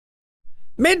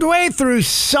Midway through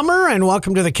summer, and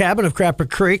welcome to the cabin of Crapper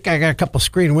Creek. I got a couple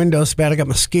screen windows bad. I got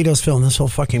mosquitoes filling this whole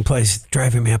fucking place. It's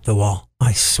driving me up the wall.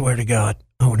 I swear to God,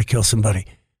 I want to kill somebody.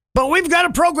 But we've got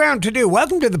a program to do.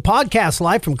 Welcome to the podcast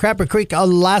live from Crapper Creek,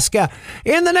 Alaska.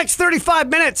 In the next 35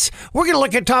 minutes, we're going to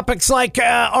look at topics like,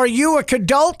 are you a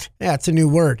cadult? That's a new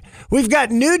word. We've got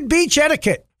nude beach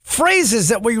etiquette, phrases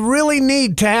that we really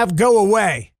need to have go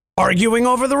away, arguing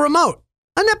over the remote,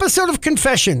 an episode of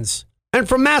Confessions. And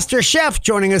from Master Chef,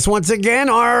 joining us once again,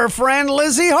 our friend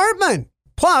Lizzie Hartman.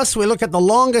 Plus, we look at the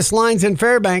longest lines in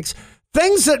Fairbanks,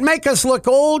 things that make us look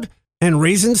old, and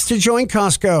reasons to join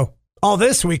Costco. All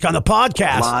this week on the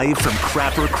podcast. Live from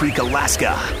Crapper Creek,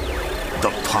 Alaska, the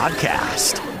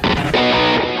podcast.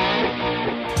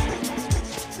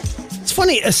 It's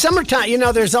funny, summertime, you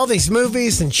know, there's all these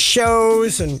movies and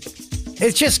shows, and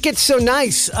it just gets so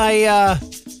nice.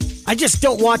 I just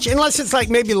don't watch, unless it's like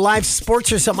maybe live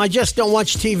sports or something, I just don't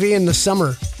watch TV in the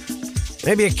summer.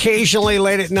 Maybe occasionally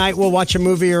late at night we'll watch a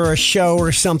movie or a show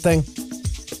or something.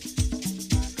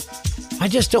 I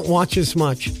just don't watch as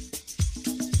much.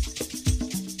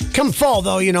 Come fall,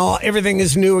 though, you know, everything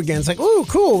is new again. It's like, ooh,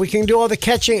 cool, we can do all the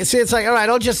catching. See, it's like, all right,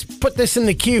 I'll just put this in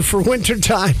the queue for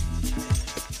wintertime.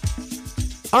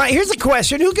 All right, here's a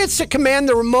question. Who gets to command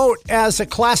the remote as a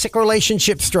classic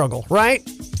relationship struggle, right?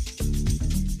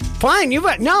 Fine, you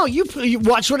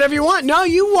watch whatever you want. No,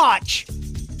 you watch.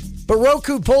 But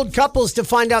Roku polled couples to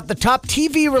find out the top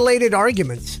TV-related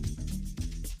arguments.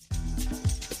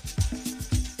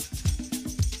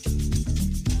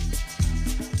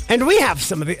 And we have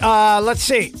some of the, let's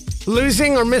see.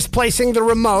 Losing or misplacing the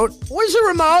remote. Where's the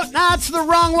remote? That's the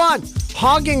wrong one.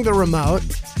 Hogging the remote.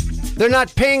 They're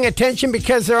not paying attention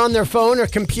because they're on their phone or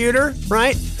computer,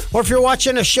 right? Or if you're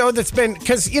watching a show that's been,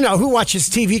 because, you know, who watches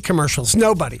TV commercials?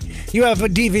 Nobody. You have a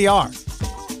DVR.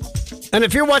 And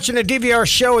if you're watching a DVR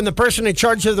show and the person in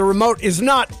charge of the remote is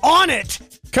not on it,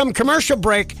 come commercial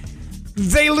break,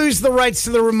 they lose the rights to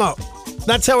the remote.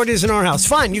 That's how it is in our house.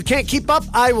 Fine, you can't keep up?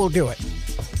 I will do it.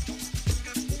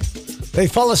 They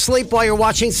fall asleep while you're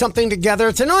watching something together.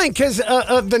 It's annoying because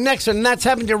of the next one, and that's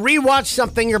having to rewatch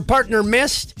something your partner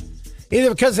missed, either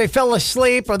because they fell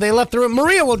asleep or they left the room.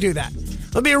 Maria will do that.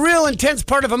 It'll be a real intense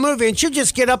part of a movie, and she'll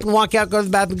just get up and walk out, go to the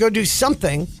bathroom, go do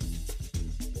something.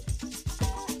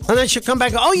 And then she'll come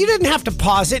back and go, oh, you didn't have to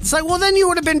pause it. It's like, well, then you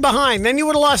would have been behind. Then you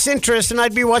would have lost interest, and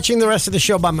I'd be watching the rest of the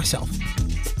show by myself.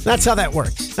 That's how that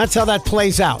works. That's how that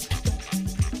plays out.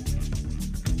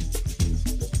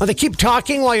 Oh, they keep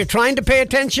talking while you're trying to pay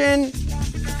attention.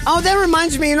 Oh, that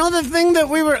reminds me, you know the thing that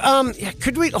we were,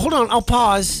 could we, hold on, I'll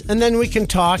pause, and then we can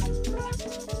talk.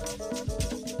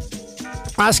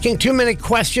 Asking too many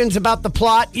questions about the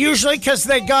plot, usually because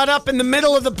they got up in the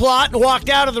middle of the plot and walked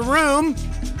out of the room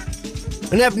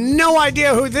and have no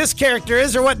idea who this character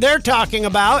is or what they're talking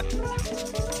about.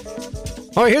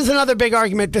 Or here's another big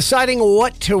argument, deciding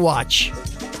what to watch.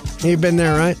 You've been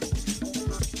there, right?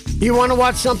 You want to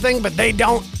watch something, but they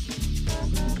don't.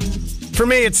 For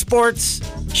me, it's sports.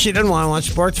 She doesn't want to watch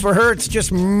sports. For her, it's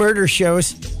just murder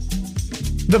shows.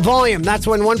 The volume, that's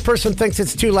when one person thinks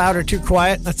it's too loud or too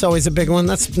quiet. That's always a big one.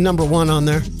 That's number one on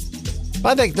there.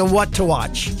 I think the what to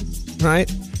watch, right?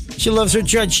 She loves her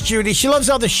Judge Judy. She loves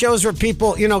all the shows where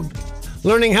people, you know,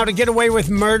 learning how to get away with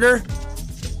murder.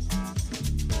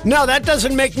 No, that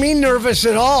doesn't make me nervous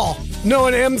at all.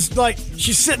 Knowing M's like,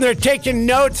 she's sitting there taking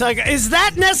notes. Like, is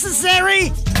that necessary?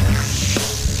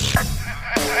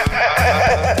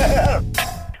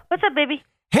 What's up, baby?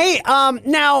 Hey,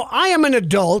 now, I am an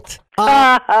adult.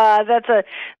 That's a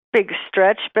big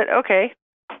stretch, but okay.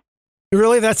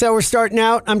 Really? That's how we're starting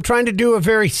out? I'm trying to do a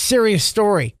very serious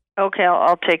story. Okay,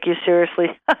 I'll take you seriously.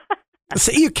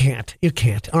 So you can't. You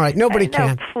can't. All right, nobody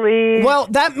can. Please. Well,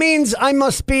 that means I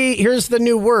must be, here's the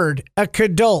new word, a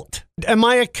cadult. Am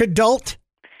I a cadult?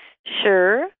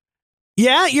 Sure.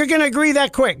 Yeah, you're going to agree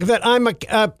that quick that I'm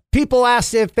people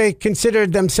asked if they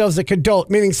considered themselves a cadult,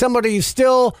 meaning somebody who's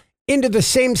still into the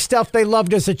same stuff they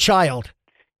loved as a child.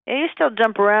 Yeah, you still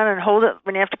jump around and hold it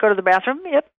when you have to go to the bathroom?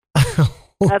 Yep.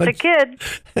 That's a kid.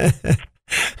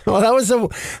 Well, that was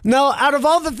no, out of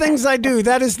all the things I do,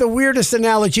 that is the weirdest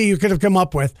analogy you could have come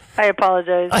up with. I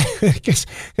apologize.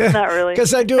 Not really.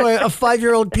 Because I do a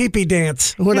 5-year-old pee-pee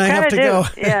dance when I have to go.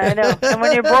 Yeah, I know. And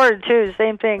when you're bored, too,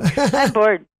 same thing. I'm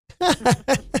bored.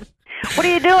 What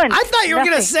are you doing? I thought you were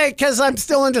going to say, because I'm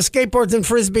still into skateboards and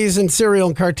frisbees and cereal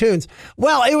and cartoons.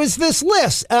 Well, it was this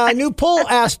list. A new poll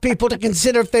asked people to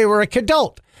consider if they were a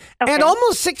cadult. Okay. And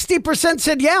almost 60%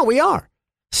 said, yeah, we are.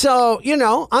 So, you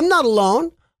know, I'm not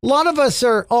alone. A lot of us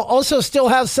are also still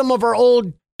have some of our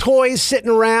old toys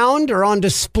sitting around or on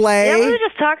display. Yeah, we were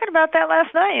just talking about that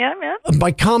last night. Yeah.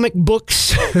 By comic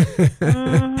books.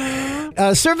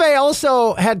 Survey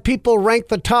also had people rank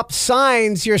the top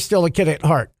signs you're still a kid at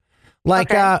heart. Like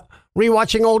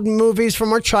rewatching old movies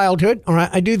from our childhood. All right,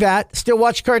 I do that. Still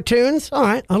watch cartoons. All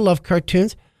right, I love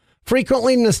cartoons.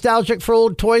 Frequently nostalgic for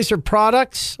old toys or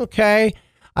products. Okay.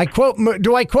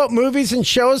 Do I quote movies and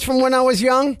shows from when I was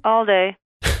young? All day.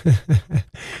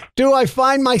 Do I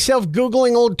find myself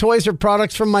Googling old toys or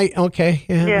products from my... Okay.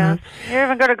 Yeah. You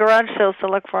even go to garage sales to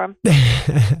look for them.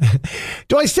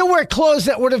 Do I still wear clothes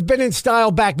that would have been in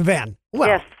style back then? Well,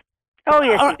 yes. Oh,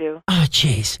 yes, you do. Oh,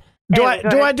 jeez. Do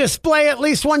I display at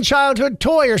least one childhood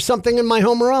toy or something in my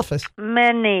home or office?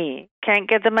 Many. Can't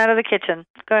get them out of the kitchen.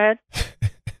 Go ahead.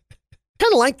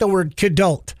 Kind of like the word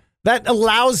kidult. That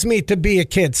allows me to be a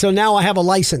kid, so now I have a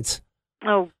license.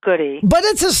 Oh, goody. But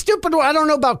it's a stupid word. I don't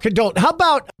know about kidult. How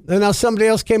about, now somebody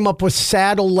else came up with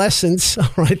sadolescence.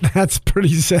 All right, that's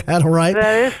pretty sad, all right?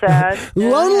 That is sad.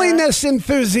 Loneliness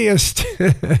enthusiast.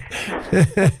 The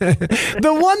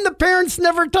one the parents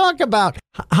never talk about.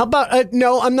 How about,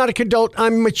 no, I'm not a kidult.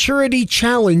 I'm maturity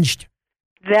challenged.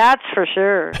 That's for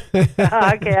sure.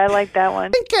 Okay, I like that one. I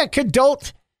think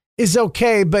kidult is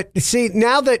okay, but see,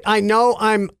 now that I know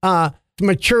I'm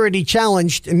maturity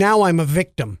challenged, now I'm a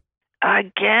victim.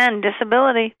 Again,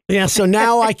 disability. Yeah, so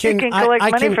now I can... You can collect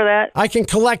money for that. I can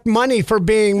collect money for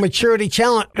being maturity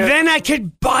challenged. Then I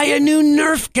could buy a new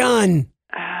Nerf gun.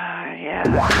 Yeah.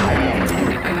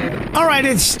 All right,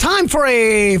 it's time for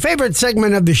a favorite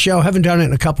segment of the show. Haven't done it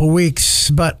in a couple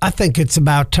weeks, but I think it's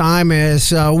about time,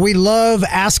 as we love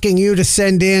asking you to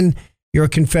send in your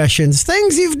confessions.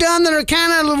 Things you've done that are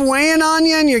kind of weighing on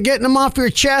you and you're getting them off your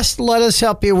chest. Let us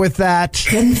help you with that.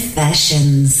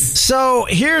 Confessions. So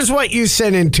here's what you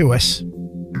sent in to us.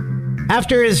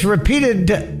 After his repeated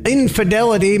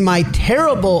infidelity, my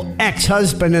terrible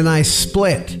ex-husband and I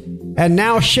split and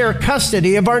now share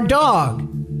custody of our dog.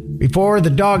 Before the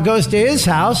dog goes to his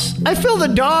house, I fill the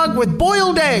dog with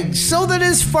boiled eggs so that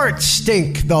his farts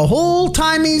stink the whole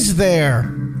time he's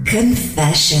there.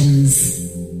 Confessions.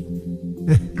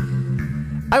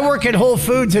 I work at Whole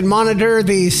Foods and monitor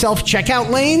the self-checkout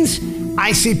lanes.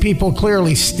 I see people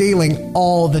clearly stealing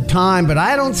all the time, but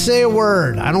I don't say a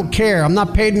word. I don't care. I'm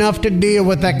not paid enough to deal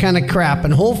with that kind of crap,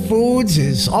 and Whole Foods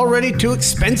is already too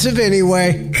expensive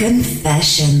anyway.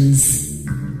 Confessions.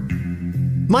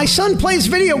 My son plays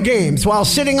video games while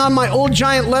sitting on my old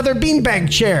giant leather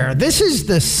beanbag chair. This is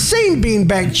the same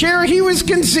beanbag chair he was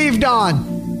conceived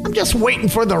on. I'm just waiting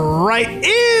for the right,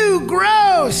 ew,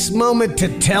 gross moment to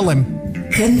tell him.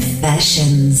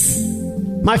 Confessions.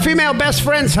 My female best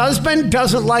friend's husband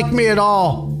doesn't like me at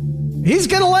all. He's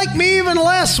gonna like me even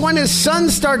less when his son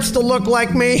starts to look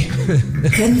like me.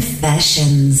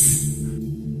 Confessions.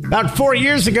 About 4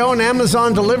 years ago, an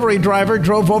Amazon delivery driver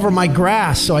drove over my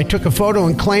grass, so I took a photo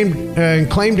and claimed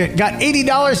it. Got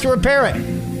 $80 to repair it.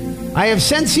 I have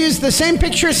since used the same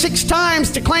picture 6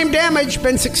 times to claim damage.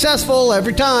 Been successful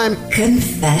every time.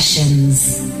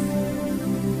 Confessions.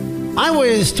 I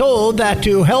was told that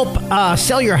to help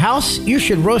sell your house, you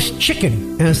should roast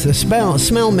chicken, as the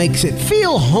smell makes it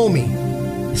feel homey.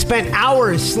 Spent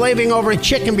hours slaving over a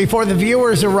chicken before the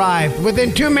viewers arrived.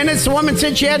 Within 2 minutes, the woman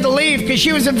said she had to leave because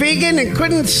she was a vegan and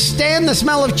couldn't stand the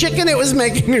smell of chicken. It was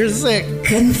making her sick.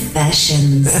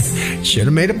 Confessions. Should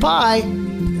have made a pie.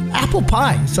 Apple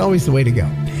pie is always the way to go.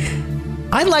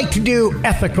 I like to do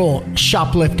ethical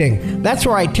shoplifting. That's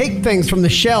where I take things from the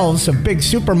shelves of big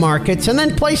supermarkets and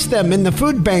then place them in the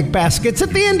food bank baskets at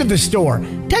the end of the store.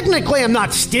 Technically, I'm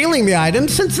not stealing the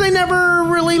items since they never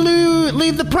really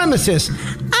leave the premises.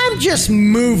 I'm just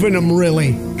moving them,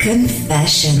 really.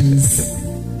 Confessions.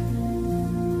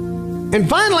 And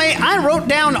finally, I wrote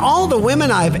down all the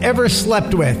women I've ever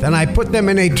slept with, and I put them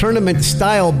in a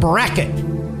tournament-style bracket.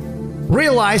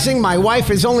 Realizing my wife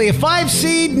is only a 5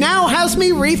 seed now has me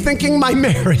rethinking my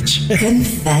marriage.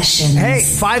 Confessions. Hey,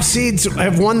 5 seeds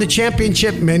have won the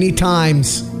championship many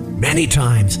times. Many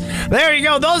times. There you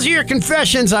go. Those are your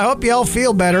confessions. I hope you all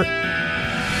feel better.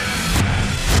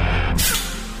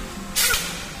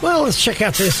 Well, let's check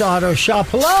out this auto shop.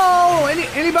 Hello?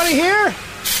 Anybody here?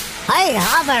 Hey,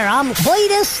 hi there, I'm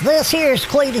Cletus. This here's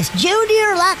Cletus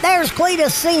Jr. Right there's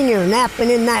Cletus Sr.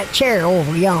 napping in that chair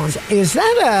over yonder. Is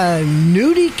that a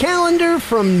nudie calendar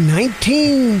from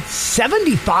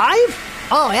 1975?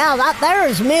 Oh, yeah, that there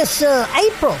is Miss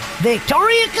April,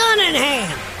 Victoria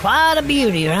Cunningham. Quite a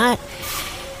beauty, right?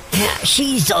 Yeah,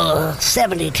 she's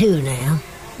 72 now.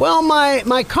 Well,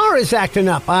 my car is acting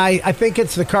up. I think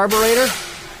it's the carburetor.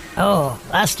 Oh,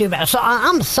 that's too bad. So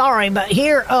I'm sorry, but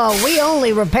here we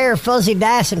only repair fuzzy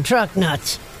dice and truck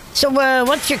nuts. So,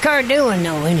 what's your car doing,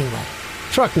 though, anyway?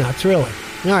 Truck nuts, really.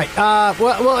 All right.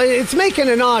 Well, it's making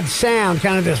an odd sound,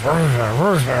 kind of this.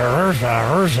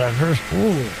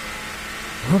 Ooh.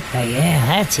 Okay, yeah,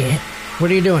 that's it. What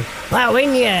are you doing? Well,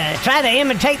 when you try to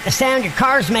imitate the sound your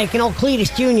car's making, old Cletus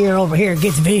Jr. over here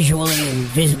gets visually and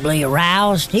visibly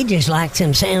aroused. He just likes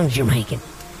them sounds you're making.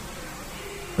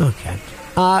 Okay.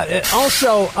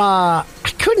 Also, I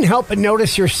couldn't help but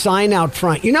notice your sign out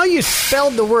front. You know you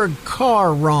spelled the word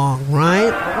car wrong,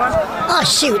 right? Oh,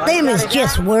 shoot, them is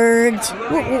just words.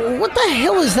 What the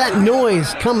hell is that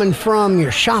noise coming from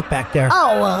your shop back there?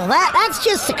 Oh, well, that's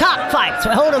just the cockfights.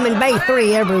 We hold them in Bay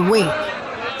 3 every week.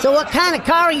 So what kind of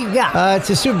car you got? It's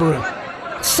a Subaru.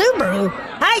 Subaru?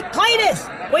 Hey, Cletus,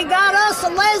 we got us a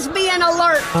lesbian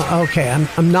alert. Okay,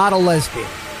 I'm not a lesbian.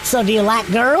 So do you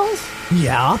like girls?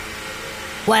 Yeah.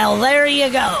 Well, there you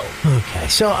go. Okay,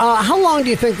 so how long do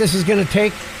you think this is going to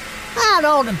take? It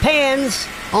all depends.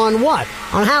 On what?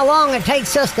 On how long it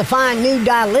takes us to find new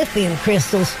dilithium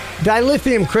crystals.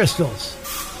 Dilithium crystals?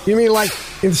 You mean like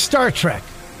in Star Trek?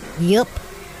 Yep.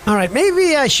 All right,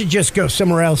 maybe I should just go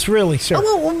somewhere else, really, sir.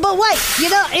 Oh, but wait,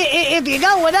 if you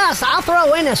go with us, I'll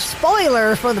throw in a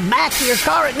spoiler for the back of your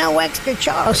car at no extra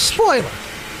charge. A spoiler?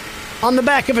 On the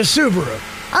back of a Subaru?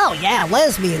 Oh, yeah,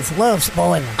 lesbians love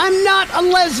spoilers. I'm not a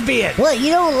lesbian. What,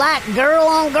 you don't like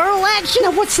girl-on-girl action?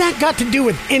 Now, what's that got to do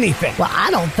with anything? Well, I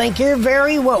don't think you're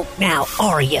very woke now,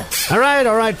 are you? All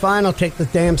right, fine. I'll take the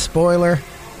damn spoiler.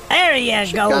 There you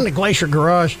go. Gone to Glacier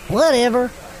Garage. Whatever.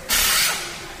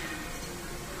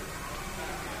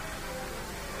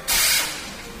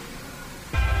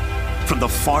 From the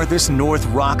farthest north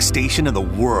rock station in the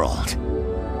world,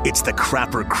 it's the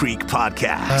Crapper Creek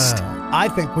Podcast. I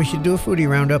think we should do a foodie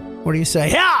roundup. What do you say?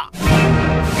 Yeah!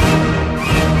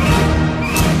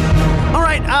 All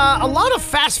right, a lot of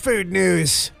fast food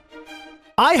news.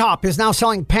 IHOP is now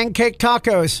selling pancake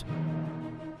tacos.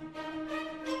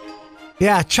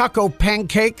 Yeah, Choco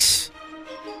pancakes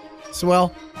as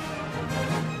well.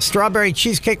 Strawberry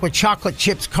cheesecake with chocolate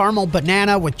chips, caramel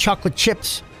banana with chocolate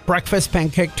chips, breakfast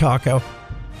pancake taco.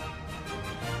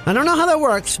 I don't know how that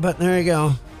works, but there you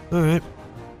go. All right.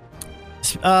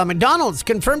 McDonald's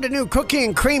confirmed a new cookie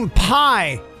and cream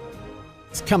pie.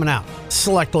 It's coming out.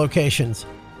 Select locations.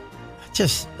 All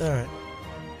right.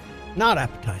 Not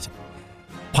appetizing.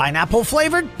 Pineapple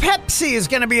flavored Pepsi is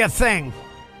going to be a thing.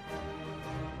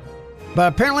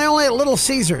 But apparently only at Little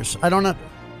Caesars. I don't know.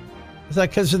 Is that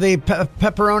because of the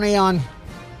pepperoni on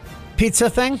pizza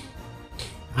thing?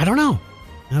 I don't know.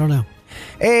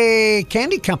 A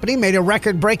candy company made a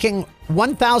record-breaking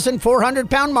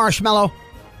 1,400-pound marshmallow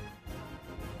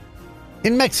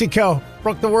in Mexico.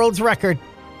 Broke the world's record.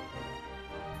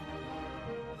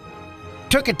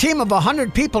 Took a team of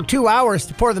 100 people 2 hours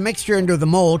to pour the mixture into the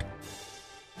mold.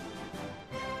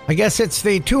 I guess it's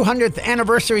the 200th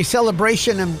anniversary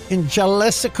celebration in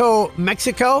Jalisco,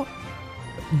 Mexico.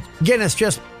 Guinness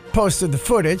just posted the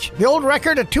footage. The old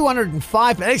record of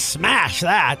 205. They smashed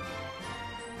that.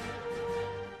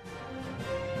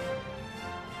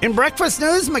 In breakfast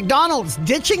news, McDonald's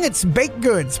ditching its baked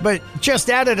goods, but just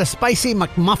added a spicy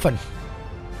McMuffin.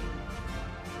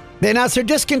 They announced they're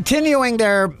discontinuing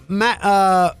their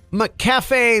McCafe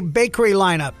bakery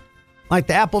lineup, like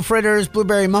the apple fritters,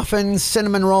 blueberry muffins,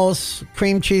 cinnamon rolls,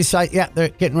 cream cheese. Yeah, they're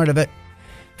getting rid of it.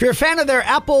 If you're a fan of their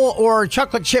apple or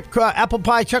chocolate chip, apple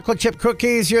pie chocolate chip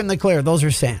cookies, you're in the clear. Those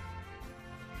are staying.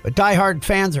 But diehard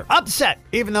fans are upset,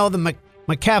 even though the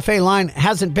McCafe line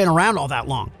hasn't been around all that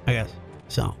long, I guess.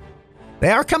 So, they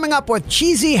are coming up with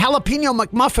cheesy jalapeno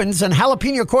McMuffins and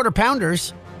jalapeno quarter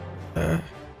pounders.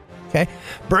 Okay.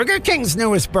 Burger King's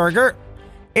newest burger.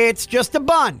 It's just a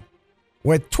bun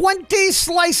with 20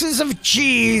 slices of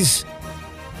cheese.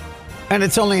 And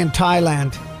it's only in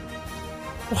Thailand.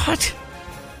 What?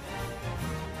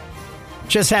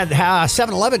 Just had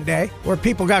 7-Eleven day where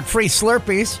people got free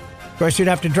Slurpees. Of course, you'd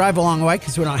have to drive a long way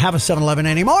because we don't have a 7-Eleven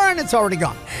anymore and it's already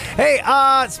gone. Hey,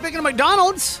 speaking of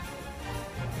McDonald's,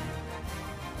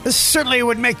 this certainly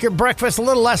would make your breakfast a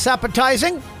little less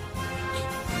appetizing.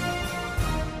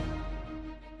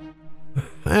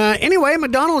 Anyway,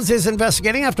 McDonald's is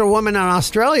investigating after a woman in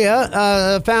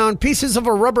Australia found pieces of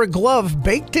a rubber glove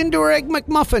baked into her Egg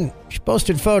McMuffin. She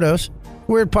posted photos.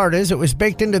 Weird part is it was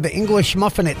baked into the English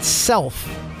muffin itself.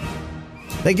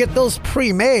 They get those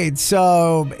pre-made,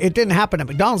 so it didn't happen at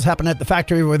McDonald's. It happened at the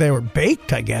factory where they were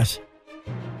baked, I guess.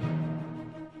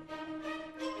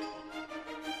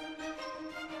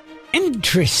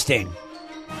 Interesting.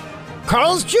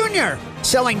 Carl's Jr.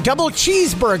 selling double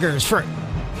cheeseburgers for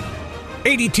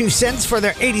 82 cents for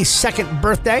their 82nd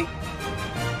birthday.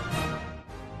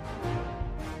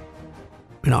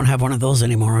 We don't have one of those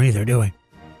anymore either, do we?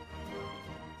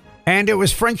 And it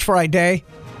was French fry day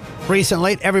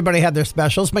recently. Everybody had their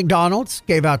specials. McDonald's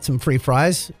gave out some free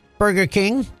fries. Burger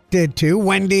King did too.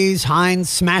 Wendy's, Heinz,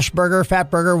 Smash Burger, Fat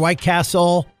Burger, White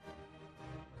Castle,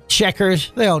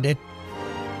 Checkers. They all did.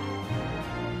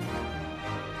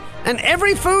 And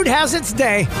every food has its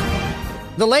day.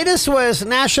 The latest was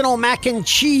National Mac and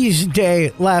Cheese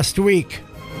Day last week.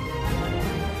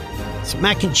 It's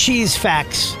mac and cheese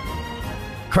facts.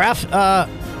 Kraft, oh,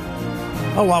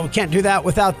 well, we can't do that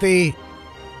without the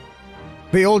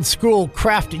old school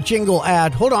Kraft jingle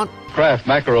ad. Hold on. Kraft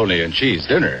Macaroni and Cheese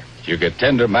Dinner. You get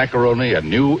tender macaroni and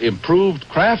new improved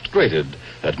Kraft Grated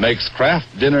that makes Kraft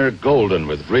Dinner golden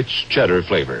with rich cheddar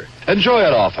flavor. Enjoy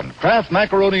it often. Kraft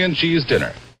Macaroni and Cheese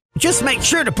Dinner. Just make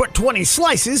sure to put 20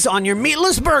 slices on your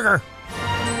meatless burger.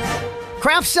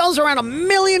 Kraft sells around 1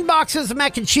 million boxes of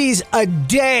mac and cheese a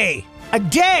day. A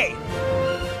day!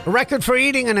 A record for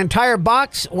eating an entire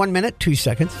box, 1 minute, 2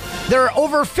 seconds. There are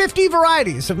over 50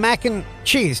 varieties of mac and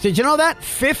cheese. Did you know that?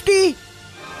 50?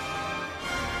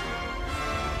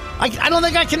 I don't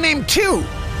think I can name 2.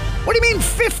 What do you mean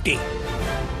 50?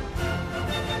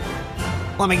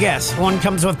 Let me guess. One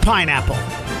comes with pineapple.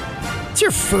 It's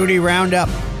your foodie roundup.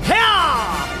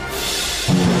 Yeah!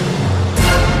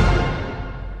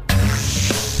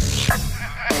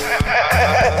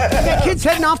 Got kids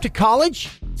heading off to college?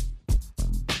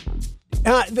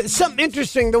 Something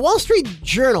interesting. The Wall Street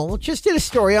Journal just did a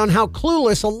story on how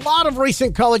clueless a lot of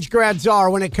recent college grads are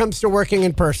when it comes to working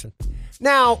in person.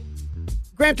 Now,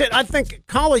 granted, I think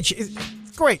college is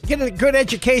great. Get a good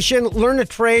education, learn a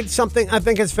trade, something I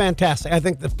think is fantastic. I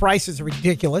think the price is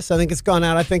ridiculous. I think it's gone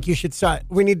out. I think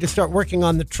we need to start working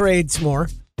on the trades more.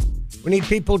 We need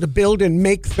people to build and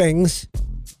make things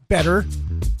better.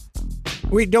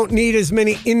 We don't need as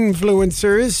many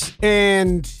influencers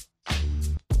and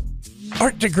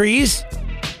art degrees.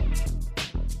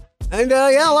 And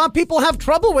a lot of people have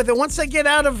trouble with it once they get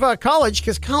out of college,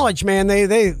 because college, man,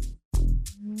 you're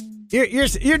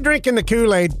drinking the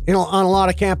Kool-Aid, on a lot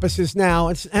of campuses now.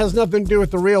 It has nothing to do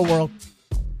with the real world.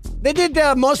 They did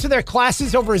most of their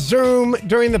classes over Zoom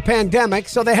during the pandemic,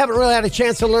 so they haven't really had a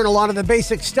chance to learn a lot of the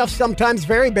basic stuff, sometimes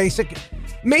very basic.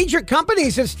 Major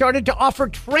companies have started to offer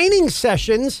training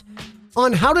sessions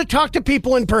on how to talk to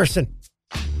people in person.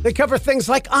 They cover things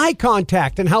like eye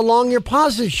contact and how long your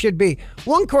pauses should be.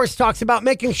 One course talks about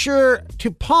making sure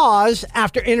to pause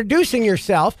after introducing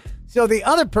yourself so the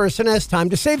other person has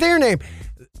time to say their name.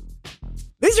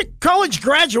 These are college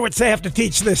graduates they have to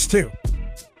teach this to.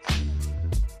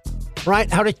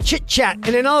 Right? How to chit-chat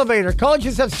in an elevator.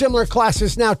 Colleges have similar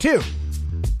classes now, too.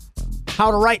 How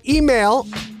to write email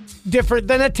different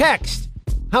than a text.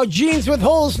 How jeans with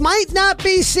holes might not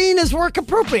be seen as work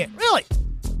appropriate. Really?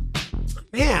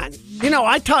 Man,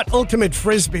 I taught ultimate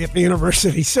frisbee at the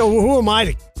university, so who am I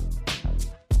to...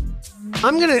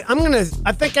 I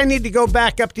think I need to go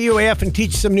back up to UAF and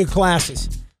teach some new classes.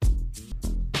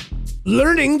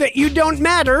 Learning that you don't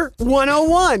matter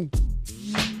 101.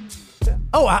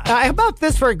 Oh, how about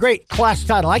this for a great class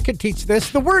title? I could teach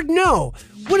this. The word no,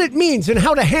 what it means and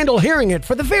how to handle hearing it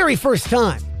for the very first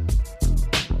time.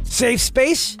 Safe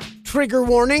space, trigger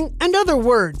warning, and other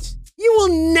words you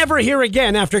will never hear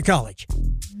again after college.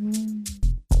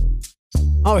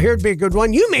 Oh, here'd be a good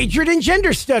one. You majored in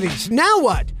gender studies. Now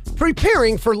what?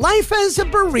 Preparing for life as a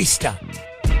barista.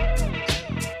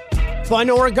 Fun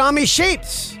origami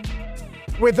shapes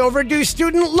with overdue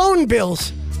student loan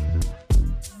bills.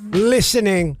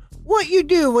 Listening. What you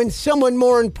do when someone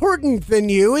more important than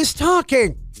you is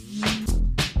talking.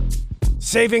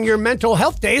 Saving your mental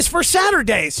health days for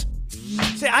Saturdays.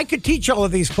 See, I could teach all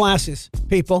of these classes,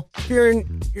 people. If you're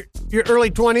in your early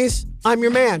 20s, I'm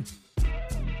your man.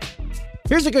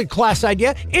 Here's a good class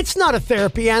idea. It's not a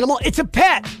therapy animal, it's a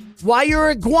pet. Why your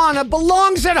iguana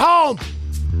belongs at home.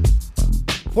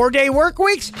 4-day work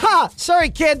weeks? Ha! Sorry,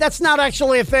 kid, that's not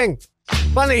actually a thing.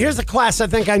 Finally, here's a class I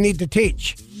think I need to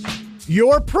teach.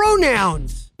 Your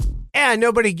pronouns.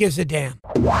 Nobody gives a damn.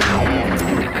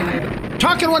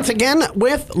 Talking once again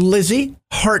with Lizzie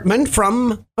Hartman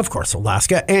from, of course,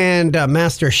 Alaska, and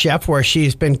Master Chef, where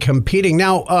she's been competing.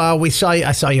 Now, I saw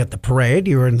you at the parade.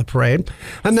 You were in the parade.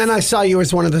 And then I saw you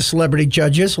as one of the celebrity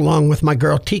judges, along with my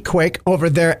girl T Quake over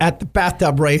there at the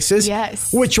bathtub races.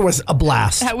 Yes. Which was a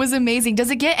blast. That was amazing. Does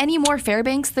it get any more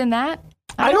Fairbanks than that?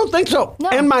 I don't think so. No.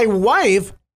 And my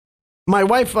wife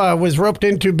was roped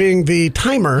into being the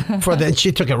timer for that.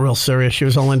 She took it real serious. She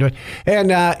was all into it.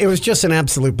 And it was just an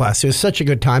absolute blast. It was such a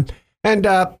good time. And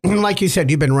like you said,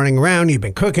 you've been running around, you've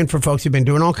been cooking for folks, you've been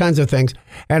doing all kinds of things.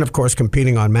 And of course,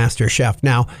 competing on Master Chef.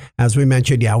 Now, as we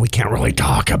mentioned, we can't really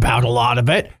talk about a lot of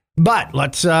it. But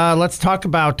let's talk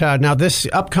about now this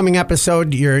upcoming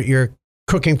episode. You're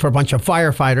cooking for a bunch of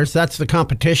firefighters. That's the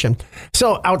competition.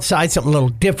 So outside, something a little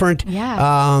different.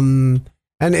 Yeah.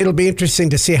 And it'll be interesting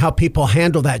to see how people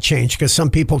handle that change, because some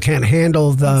people can't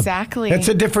handle the... Exactly. It's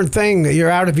a different thing.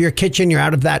 You're out of your kitchen. You're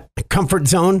out of that comfort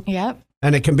zone. Yep.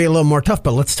 And it can be a little more tough.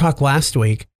 But let's talk last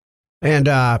week. And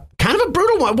kind of a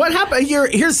brutal one. What happened?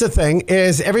 Here's the thing,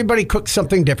 is everybody cooks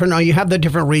something different. Now, you have the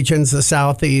different regions, the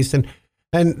South, the East, and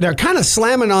they're kind of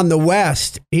slamming on the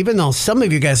West, even though some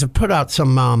of you guys have put out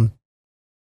some...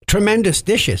 tremendous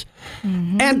dishes.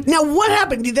 Mm-hmm. And now what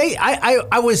happened?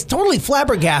 I was totally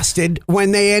flabbergasted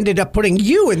when they ended up putting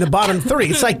you in the bottom three.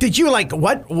 It's like, did you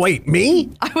what? Wait, me?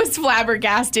 I was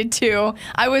flabbergasted too.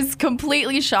 I was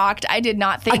completely shocked. I did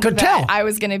not think tell. I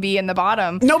was going to be in the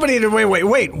bottom. Nobody did.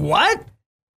 Wait, what?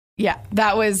 Yeah,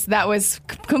 that was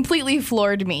completely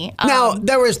floored me. Now,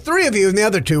 there was three of you, and the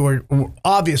other two were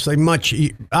obviously much...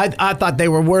 I thought they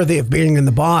were worthy of being in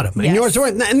the bottom. And yours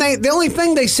weren't. And the only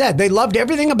thing they said, they loved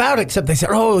everything about it, except they said,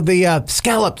 the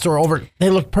scallops are over... They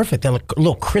look perfect. They look a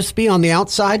little crispy on the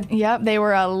outside. Yep, they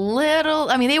were a little...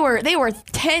 I mean, they were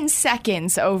 10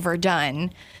 seconds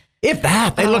overdone. If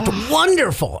that. They looked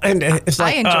wonderful. And it's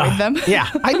like... I enjoyed them. Yeah,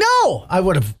 I know. I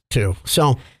would have, too.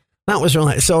 So... That was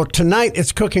really nice. So tonight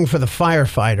it's cooking for the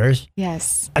firefighters.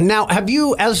 Yes. And now, have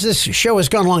you, as this show has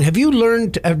gone along, have you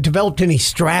developed any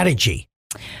strategy?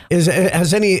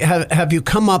 Have you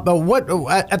come up,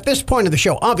 at this point of the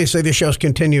show, obviously the show's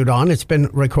continued on, it's been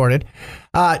recorded.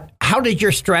 How did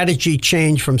your strategy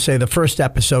change from, say, the first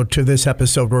episode to this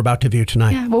episode we're about to view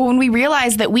tonight? Yeah, well, when we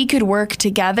realized that we could work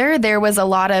together, there was a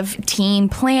lot of team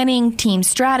planning, team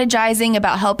strategizing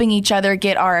about helping each other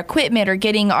get our equipment or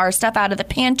getting our stuff out of the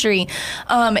pantry,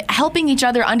 helping each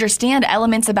other understand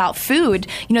elements about food.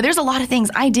 There's a lot of things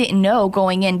I didn't know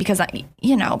going in because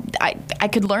I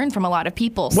could learn from a lot of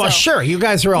people. Well, sure, you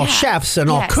guys are all chefs and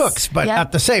all cooks, but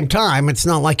at the same time, it's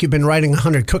not like you've been writing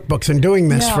 100 cookbooks and doing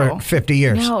this for 50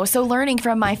 years. No, so learning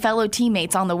from my fellow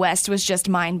teammates on the West was just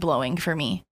mind-blowing for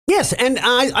me. Yes, and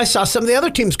I saw some of the other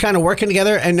teams kind of working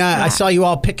together, and I saw you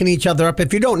all picking each other up.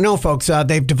 If you don't know, folks,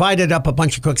 they've divided up a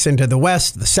bunch of cooks into the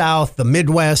West, the South, the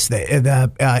Midwest,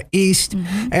 the East,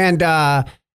 and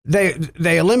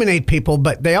they eliminate people,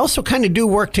 but they also kind of do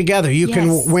work together. You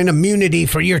can win immunity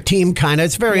for your team, kind of.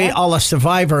 It's very a la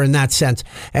Survivor in that sense.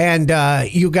 And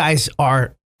you guys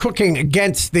are cooking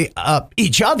against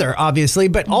each other, obviously,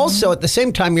 but also at the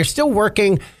same time, you're still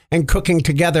working and cooking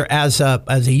together as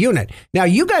a unit. Now,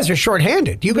 you guys are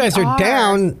shorthanded. You guys are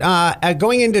down,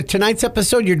 going into tonight's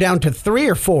episode, you're down to 3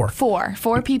 or 4? 4.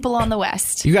 4 people on the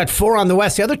West. You got 4 on the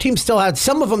West. The other team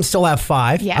some of them still have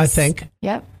 5, I think.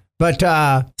 Yep.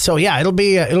 But, so yeah, it'll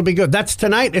be good. That's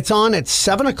tonight. It's on at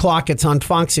 7:00. It's on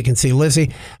Fox. You can see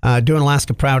Lizzie, doing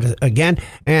Alaska Proud again.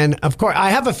 And of course, I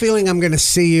have a feeling I'm going to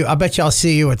see you. I bet you I'll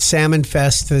see you at Salmon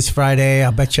Fest this Friday. I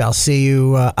bet you I'll see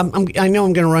you. I know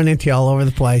I'm going to run into you all over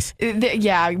the place.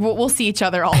 Yeah, we'll see each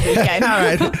other all weekend. All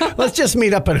right. Let's just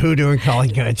meet up at Hoodoo and call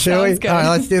it good, shall we? Good. All right,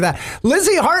 let's do that.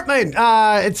 Lizzie Hartman,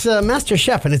 it's Master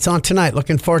Chef, and it's on tonight.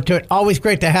 Looking forward to it. Always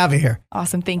great to have you here.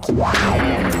 Awesome. Thank you.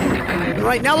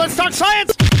 Right now, let's talk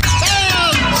science.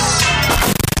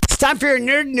 It's time for your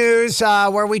nerd news,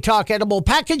 where we talk edible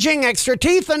packaging, extra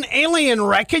teeth, and alien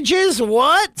wreckages.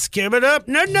 What? Skip it up,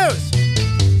 nerd news.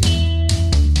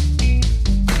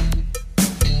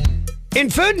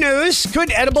 In food news,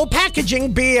 could edible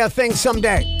packaging be a thing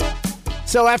someday?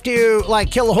 So after you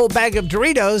kill a whole bag of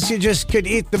Doritos, you just could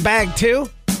eat the bag too?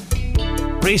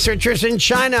 Researchers in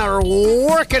China are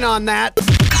working on that.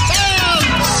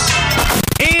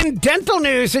 In dental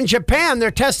news in Japan,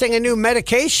 they're testing a new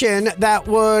medication that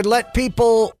would let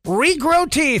people regrow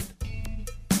teeth.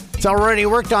 It's already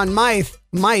worked on mice.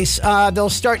 They'll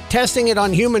start testing it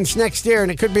on humans next year,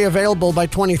 and it could be available by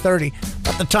 2030.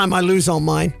 At the time I lose all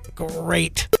mine.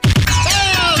 Great.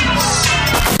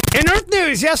 In Earth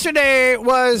news, yesterday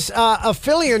was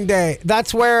Aphelion Day.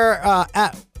 That's where,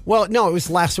 it was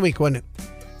last week, wasn't it?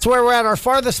 It's where we're at our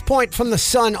farthest point from the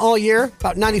sun all year,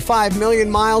 about 95 million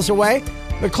miles away.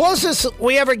 The closest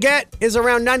we ever get is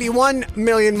around 91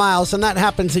 million miles, and that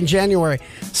happens in January.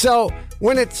 So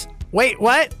when it's... Wait,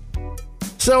 what?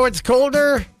 So it's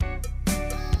colder?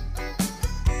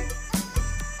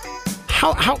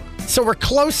 How? So we're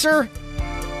closer?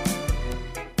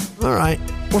 All right.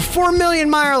 We're 4 million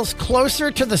miles closer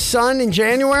to the sun in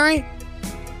January?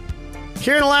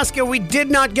 Here in Alaska, we did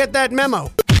not get that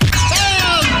memo.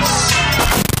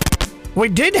 We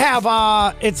did have,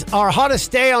 it's our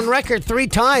hottest day on record 3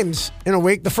 times in a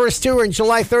week. The first 2 were in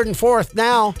July 3rd and 4th.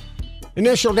 Now,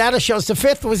 initial data shows the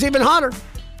 5th was even hotter.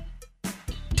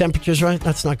 temperatures right.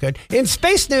 That's not good. In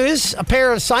space news, a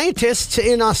pair of scientists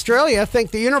in Australia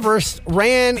think the universe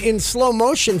ran in slow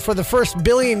motion for the first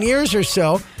billion years or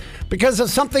so because of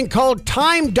something called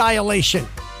time dilation.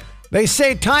 They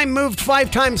say time moved 5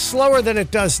 times slower than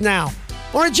it does now.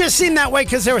 Or it just seemed that way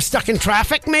because they were stuck in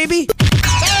traffic, maybe?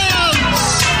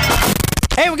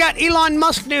 Hey, we got Elon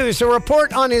Musk news. A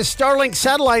report on his Starlink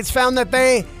satellites found that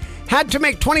they had to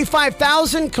make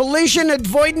 25,000 collision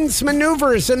avoidance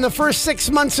maneuvers in the first 6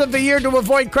 months of the year to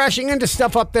avoid crashing into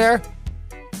stuff up there.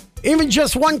 Even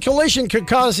just one collision could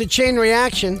cause a chain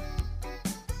reaction.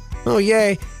 Oh,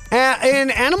 yay.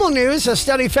 In animal news, a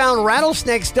study found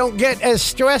rattlesnakes don't get as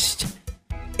stressed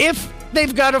if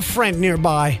they've got a friend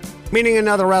nearby. Meaning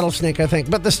another rattlesnake, I think.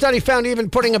 But the study found even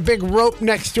putting a big rope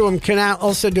next to them can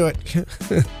also do it.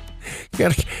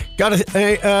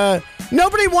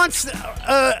 Nobody wants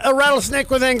a rattlesnake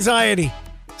with anxiety.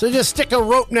 So just stick a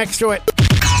rope next to it.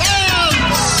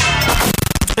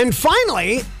 And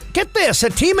finally, get this. A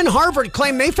team in Harvard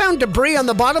claimed they found debris on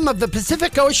the bottom of the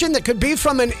Pacific Ocean that could be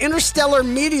from an interstellar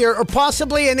meteor or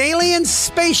possibly an alien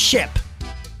spaceship.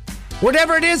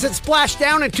 Whatever it is that splashed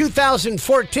down in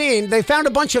 2014, they found a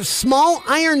bunch of small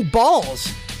iron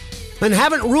balls and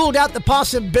haven't ruled out the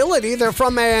possibility they're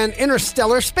from an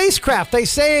interstellar spacecraft. They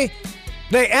say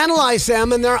they analyze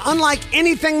them and they're unlike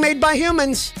anything made by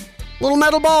humans. Little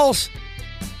metal balls.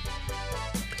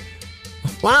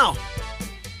 Wow.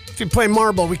 If you play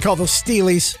marble, we call those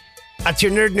steelies. That's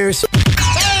your nerd news.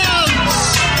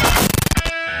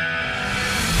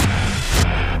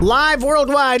 Live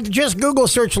worldwide, just Google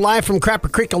search live from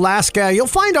Crapper Creek, Alaska. You'll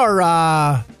find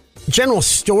our general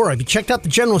store. Have you checked out the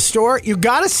general store? You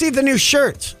got to see the new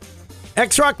shirts.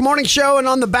 X-Rock Morning Show, and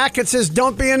on the back it says,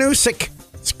 "Don't be an Usyk."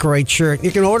 It's a great shirt. You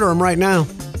can order them right now.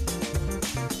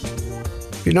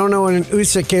 If you don't know what an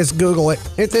Usyk is, Google it.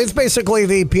 It's basically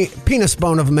the penis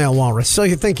bone of a male walrus. So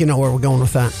you think you know where we're going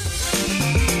with that.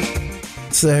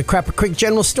 It's the Crapper Creek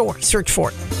General Store. Search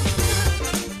for it.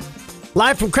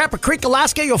 Live from Crapper Creek,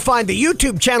 Alaska, you'll find the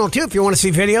YouTube channel, too, if you want to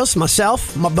see videos.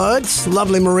 Myself, my buds,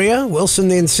 lovely Maria, Wilson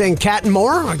the Insane Cat, and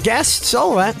more. Our guests,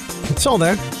 all that. It's all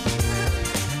there.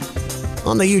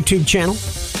 On the YouTube channel.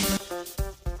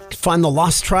 Find the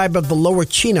Lost Tribe of the Lower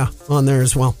Chena on there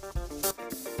as well.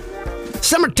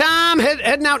 Summertime,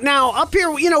 heading out now. Up here,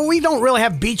 we don't really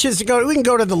have beaches to go to. We can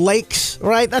go to the lakes,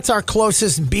 right? That's our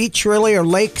closest beach, really, or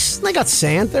lakes. They got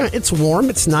sand there. It's warm.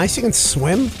 It's nice. You can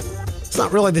swim. It's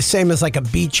not really the same as like a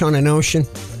beach on an ocean,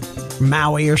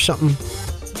 Maui or something.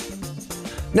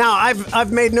 Now,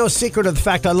 I've made no secret of the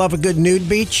fact I love a good nude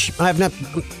beach. I've not,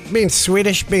 being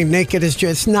Swedish, being naked is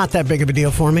just, it's not that big of a deal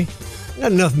for me.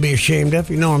 Got nothing to be ashamed of,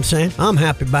 you know what I'm saying? I'm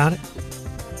happy about it.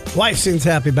 Wife seems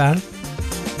happy about it.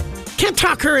 Can't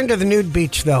talk her into the nude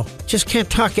beach, though. Just can't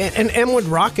talk, and Em would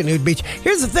rock a nude beach.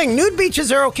 Here's the thing, nude beaches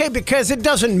are okay because it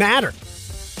doesn't matter.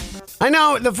 I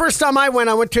know, the first time I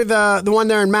went to the one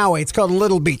there in Maui. It's called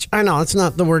Little Beach. I know, it's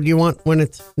not the word you want when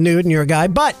it's nude and you're a guy,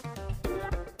 but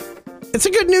it's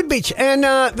a good nude beach. And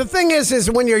the thing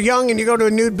is when you're young and you go to a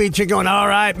nude beach, you're going, all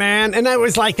right, man. And that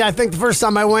was like, I think the first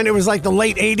time I went, it was like the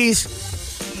late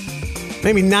 80s,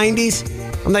 maybe 90s.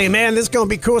 I'm thinking, man, this is going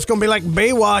to be cool. It's going to be like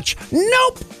Baywatch.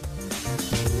 Nope.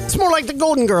 It's more like the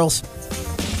Golden Girls.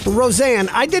 Roseanne.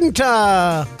 I didn't,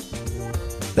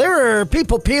 there were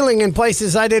people peeling in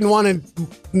places I didn't want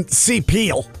to see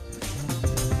peel.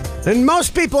 And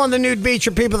most people on the nude beach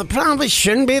are people that probably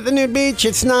shouldn't be at the nude beach.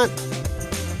 It's not.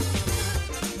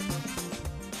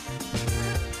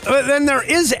 But then there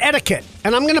is etiquette.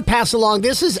 And I'm going to pass along.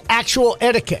 This is actual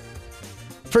etiquette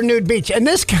for nude beach. And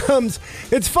this comes,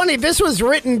 it's funny, this was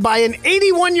written by an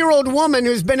 81-year-old woman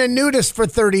who's been a nudist for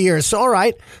 30 years. So, all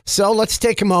right. So let's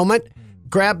take a moment.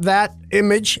 Grab that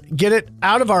image, get it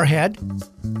out of our head.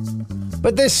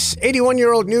 But this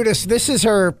 81-year-old nudist, this is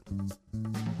her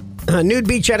nude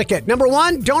beach etiquette. Number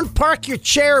 1, don't park your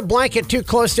chair or blanket too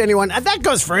close to anyone. That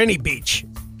goes for any beach.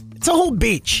 It's a whole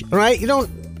beach, all right? You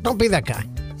don't be that guy.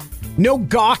 No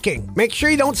gawking. Make sure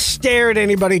you don't stare at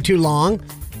anybody too long.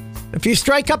 If you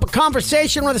strike up a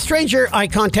conversation with a stranger, eye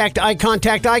contact, eye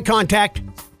contact, eye contact.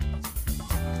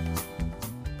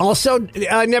 Also,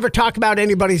 never talk about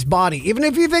anybody's body, even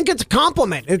if you think it's a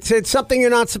compliment. It's something you're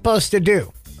not supposed to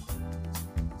do.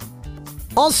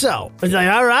 Also, it's like,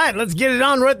 all right, let's get it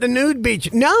on. We're at the nude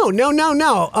beach. No.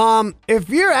 If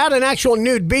you're at an actual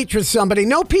nude beach with somebody,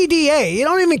 no PDA. You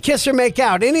don't even kiss or make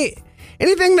out.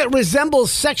 Anything that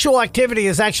resembles sexual activity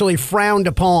is actually frowned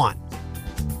upon.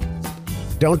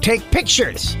 Don't take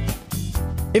pictures.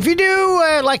 If you do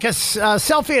like a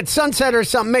selfie at sunset or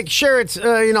something, make sure it's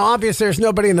obvious there's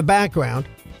nobody in the background.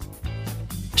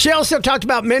 She also talked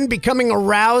about men becoming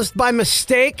aroused by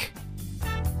mistake.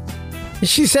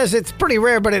 She says it's pretty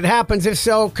rare, but it happens. If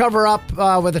so, cover up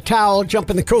with a towel,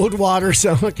 jump in the cold water.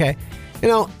 So, okay. You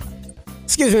know,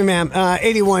 excuse me, ma'am,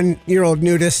 81-year-old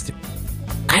nudist.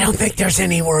 I don't think there's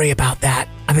any worry about that.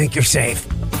 I think you're safe.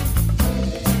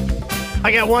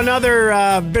 I got one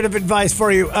other bit of advice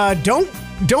for you.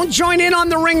 Don't join in on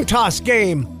the ring toss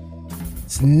game.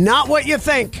 It's not what you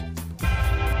think.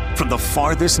 From the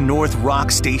farthest north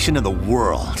rock station in the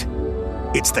world,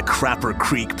 it's the Crapper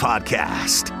Creek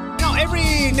Podcast. Now,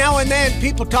 every now and then,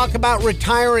 people talk about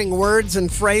retiring words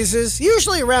and phrases.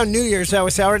 Usually around New Year's, I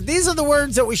always say, these are the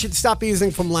words that we should stop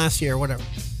using from last year, whatever.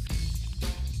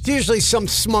 It's usually some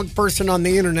smug person on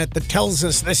the internet that tells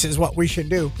us this is what we should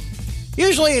do.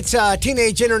 Usually it's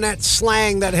teenage internet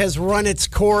slang that has run its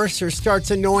course or starts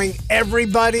annoying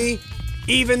everybody,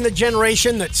 even the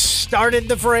generation that started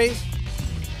the phrase.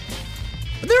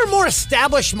 But there are more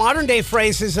established modern-day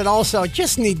phrases that also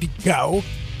just need to go.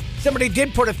 Somebody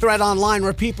did put a thread online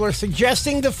where people are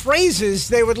suggesting the phrases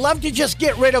they would love to just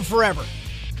get rid of forever.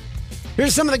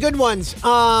 Here's some of the good ones.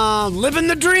 Living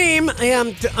the dream.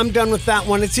 I'm done with that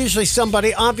one. It's usually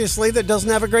somebody, obviously, that doesn't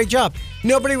have a great job.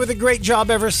 Nobody with a great job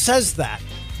ever says that.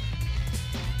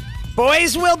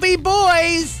 Boys will be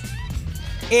boys.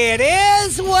 It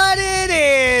is what it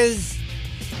is.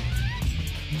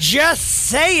 Just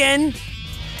saying.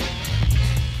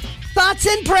 Thoughts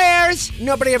and prayers.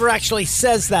 Nobody ever actually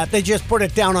says that. They just put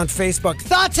it down on Facebook.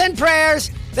 Thoughts and prayers.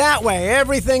 That way,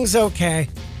 everything's okay.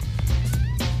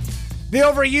 The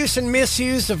overuse and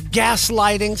misuse of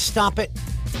gaslighting. Stop it.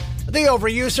 The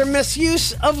overuse or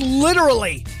misuse of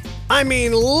literally. I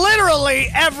mean, literally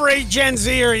every Gen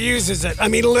Zer uses it. I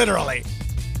mean, literally.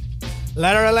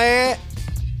 Literally.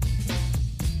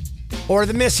 Or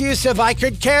the misuse of I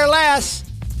could care less.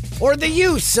 Or the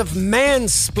use of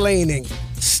mansplaining.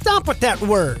 Stop with that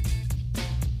word.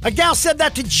 A gal said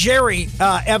that to Jerry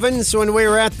Evans when we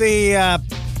were at the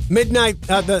midnight,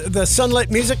 the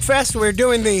Sunlit Music Fest. We were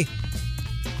doing the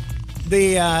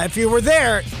if you were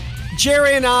there,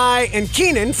 Jerry and I and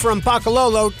Keenan from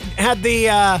Pacololo had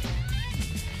the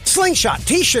slingshot,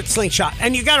 t-shirt slingshot.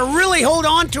 And you got to really hold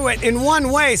on to it in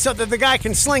one way so that the guy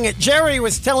can sling it. Jerry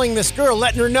was telling this girl,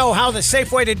 letting her know how the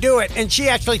safe way to do it. And she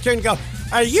actually turned and go,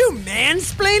 are you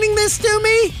mansplaining this to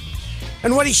me?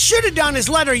 And what he should have done is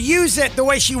let her use it the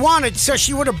way she wanted so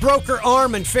she would have broke her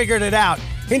arm and figured it out.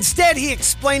 Instead, he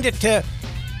explained it to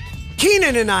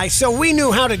Keenan and I so we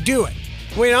knew how to do it.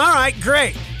 We went, all right,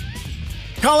 great.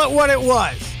 Call it what it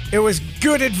was. It was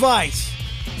good advice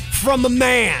from a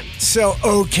man, so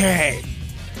okay.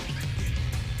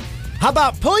 How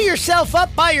about pull yourself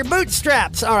up by your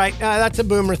bootstraps? All right, that's a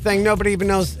boomer thing. Nobody even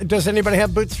knows. Does anybody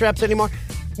have bootstraps anymore?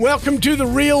 Welcome to the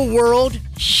real world.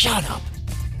 Shut up.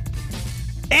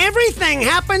 Everything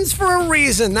happens for a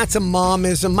reason. That's a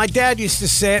momism. My dad used to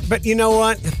say it, but you know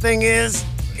what? The thing is,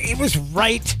 he was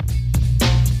right.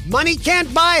 Money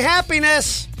can't buy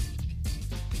happiness.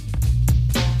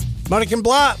 But it can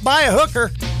buy a hooker,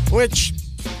 which,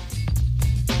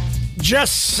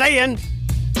 just saying,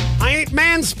 I ain't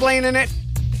mansplaining it.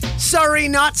 Sorry,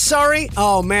 not sorry.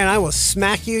 Oh, man, I will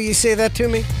smack you. You say that to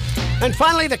me? And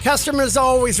finally, the customer's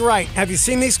always right. Have you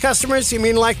seen these customers? You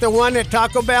mean like the one at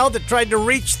Taco Bell that tried to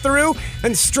reach through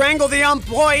and strangle the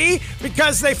employee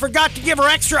because they forgot to give her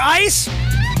extra ice?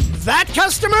 That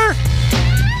customer?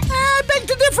 I beg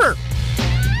to differ.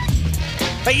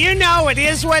 But you know it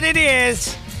is what it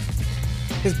is.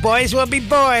 Because boys will be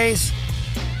boys.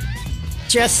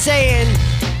 Just saying.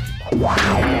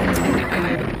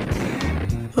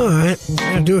 All right, I'm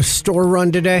going to do a store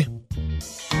run today.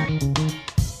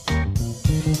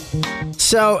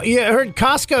 So, you heard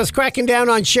Costco's cracking down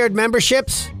on shared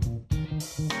memberships?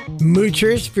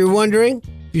 Moochers, if you're wondering,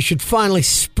 you should finally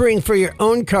spring for your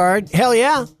own card. Hell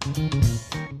yeah.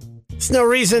 It's no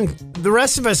reason the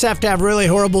rest of us have to have really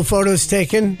horrible photos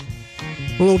taken.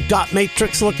 Little dot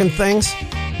matrix looking things.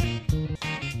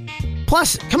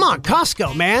 Plus, come on,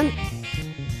 Costco, man.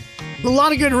 A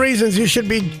lot of good reasons you should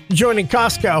be joining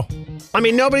Costco. I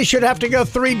mean, nobody should have to go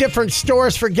 3 different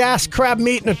stores for gas, crab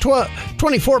meat, and a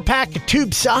 24-pack of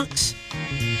tube socks.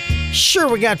 Sure,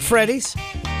 we got Freddy's.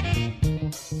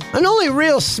 And only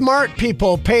real smart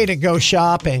people pay to go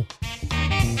shopping.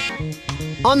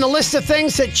 On the list of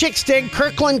things that chicks dig,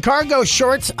 Kirkland cargo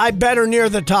shorts, I bet are near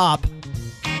the top.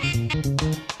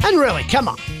 And really, come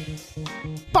on.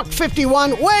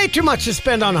 $1.51, way too much to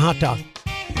spend on a hot dog.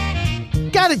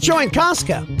 Gotta join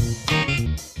Costco.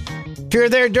 If you're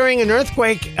there during an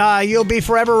earthquake, you'll be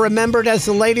forever remembered as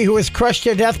the lady who was crushed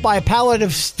to death by a pallet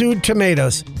of stewed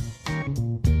tomatoes.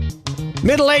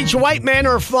 Middle-aged white men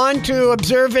are fun to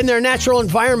observe in their natural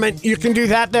environment. You can do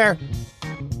that there.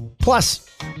 Plus,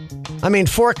 I mean,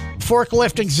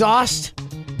 forklift exhaust,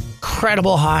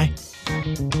 incredible high.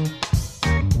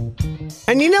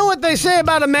 And you know what they say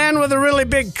about a man with a really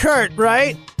big Kurt,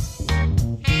 right?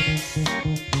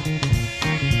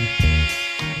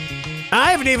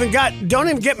 Don't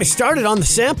even get me started on the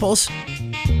samples.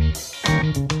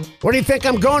 What do you think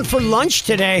I'm going for lunch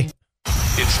today?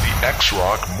 It's the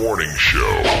X-Rock Morning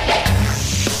Show.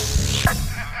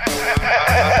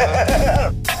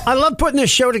 I love putting this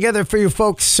show together for you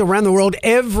folks around the world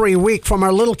every week from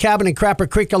our little cabin in Crapper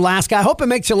Creek, Alaska. I hope it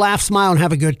makes you laugh, smile, and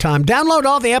have a good time. Download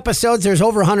all the episodes. There's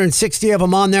over 160 of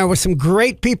them on there with some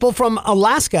great people from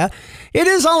Alaska. It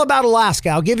is all about Alaska.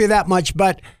 I'll give you that much,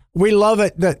 but we love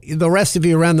it that the rest of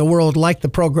you around the world like the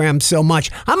program so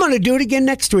much. I'm going to do it again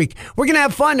next week. We're going to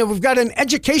have fun, and we've got an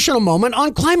educational moment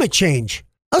on climate change.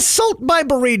 Assault by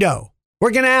burrito.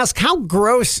 We're going to ask, how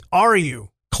gross are you?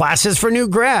 Classes for new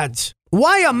grads.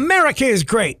 Why America is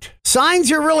great. Signs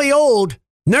you're really old.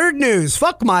 Nerd news.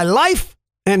 Fuck my life.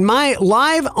 And my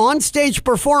live on-stage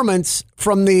performance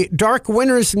from the Dark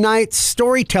Winter's Night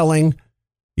storytelling.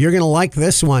 You're going to like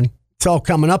this one. It's all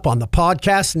coming up on the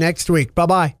podcast next week.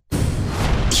 Bye-bye.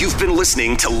 You've been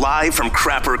listening to Live from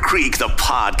Crapper Creek, the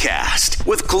podcast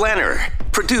with Glenner,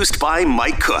 produced by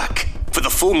Mike Cook. For the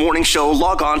full morning show,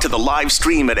 log on to the live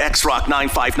stream at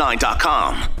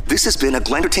xrock959.com. This has been a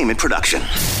Glentertainment production.